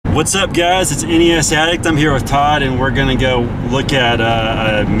What's up, guys? It's Nes Addict. I'm here with Todd, and we're gonna go look at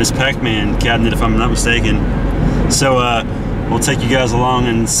a Miss Pac Man cabinet, if I'm not mistaken. So we'll take you guys along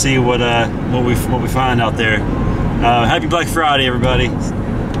and see what we find out there. Happy Black Friday, everybody!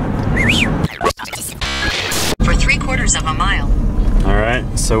 For 3/4 of a mile. All right,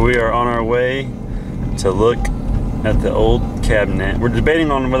 so we are on our way to look at the old cabinet. We're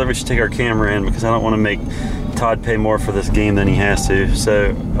debating on whether we should take our camera in because I don't want to make Todd pay more for this game than he has to.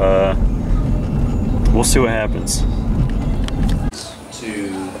 So we'll see what happens. To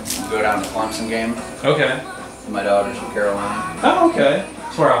go down to Clemson game. Okay. My daughter's from Carolina. Oh, okay.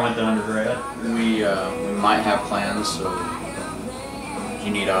 That's where I went to undergrad. We might have plans, so do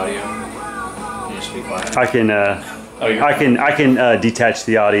you need audio? You just be quiet. I can I can detach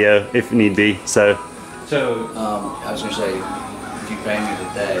the audio if need be. So I was gonna say, if you pay me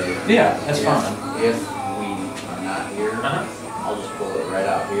today. Yeah, that's fine. If we are not here, I'll just pull it right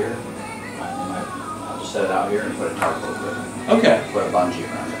out here. I'll just set it out here and put a tarp over it. Okay. Put a bungee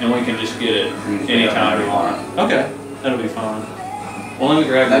around it. And we can just get it anytime we want. Okay, that'll be fine. Well, let me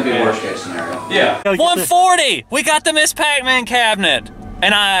grab That'd be your worst case scenario. Yeah. 140! We got the Miss Pac Man cabinet!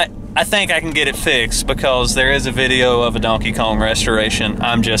 And I think I can get it fixed because there is a video of a Donkey Kong restoration.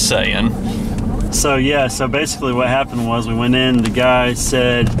 I'm just saying. So yeah, so basically what happened was we went in, the guy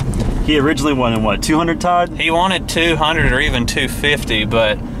said he originally wanted what, 200, Todd? He wanted 200 or even 250,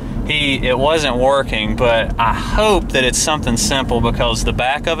 but it wasn't working. But I hope that it's something simple because the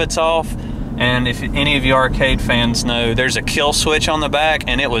back of it's off. And if any of you arcade fans know, there's a kill switch on the back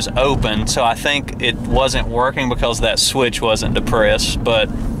and it was open. So I think it wasn't working because that switch wasn't depressed, but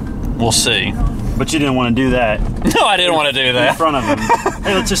we'll see. But you didn't want to do that. No, I didn't want to do that. In front of him.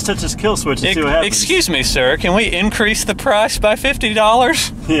 Hey, let's just touch this kill switch and see what happens. Excuse me, sir. Can we increase the price by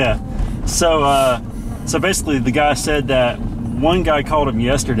 $50? Yeah. So basically the guy said that one guy called him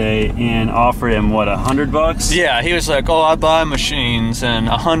yesterday and offered him, what, $100? Yeah, he was like, oh, I buy machines and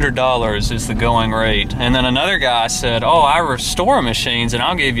 $100 is the going rate. And then another guy said, oh, I restore machines and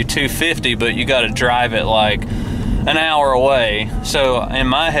I'll give you $250, but you got to drive it like an hour away. So in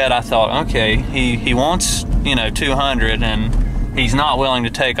my head I thought, okay, he wants, you know, 200 and he's not willing to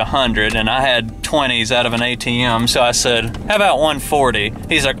take 100, and I had 20s out of an ATM, so I said, how about 140?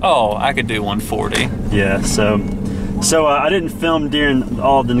 He's like, oh, I could do 140. Yeah, so I didn't film during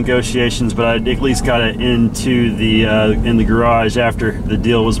all the negotiations, but I at least got it into the in the garage after the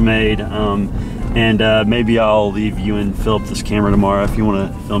deal was made. And maybe I'll leave you and Philip this camera tomorrow if you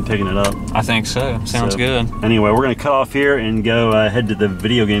want to film picking it up. I think so. Sounds good. Anyway, we're going to cut off here and go head to the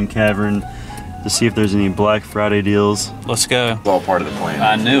video game cavern to see if there's any Black Friday deals. Let's go. It's all part of the plan.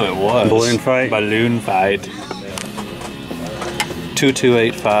 I knew it was. Balloon fight? Balloon fight.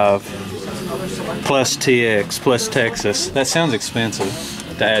 2285 plus TX plus Texas. That sounds expensive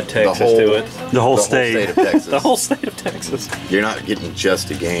to add Texas to it. The whole state of Texas. The whole state of Texas. You're not getting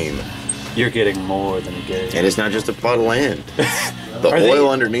just a game. You're getting more than a game. And it's not just a plot of land. The oil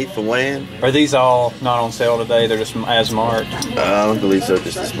underneath the land. Are these all not on sale today? They're just as marked? I don't believe so,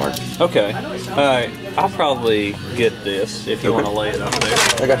 just as marked. Okay. I'll probably get this if you want to lay it up there.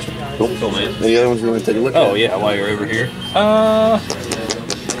 I got you. Cool, man. Any other ones you want to take a look at? Oh, yeah, while you're over here.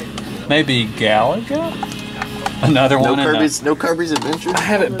 Maybe Galaga? Another one. No Kirby's Adventure? I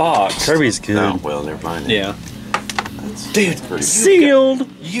have it boxed. Kirby's good. Oh, well, never mind. Yeah. Dude, sealed!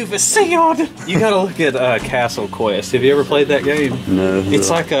 You've sealed! You gotta look at Castle Quest. Have you ever played that game? No. It's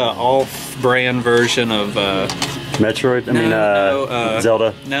like a off-brand version of Metroid?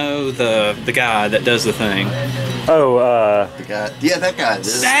 Zelda? No, the guy that does the thing. Oh, The guy. Yeah, that guy.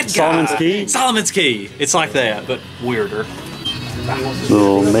 That guy! Solomon's Key? Solomon's Key! It's like that, but weirder.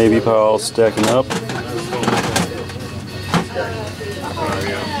 little maybe pile stacking up.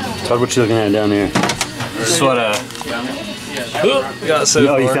 Todd, what you looking at down there? This is what got so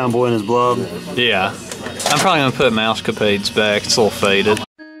far. You found Boy in His Blob? Yeah. I'm probably gonna put Mousecapades back. It's a little faded.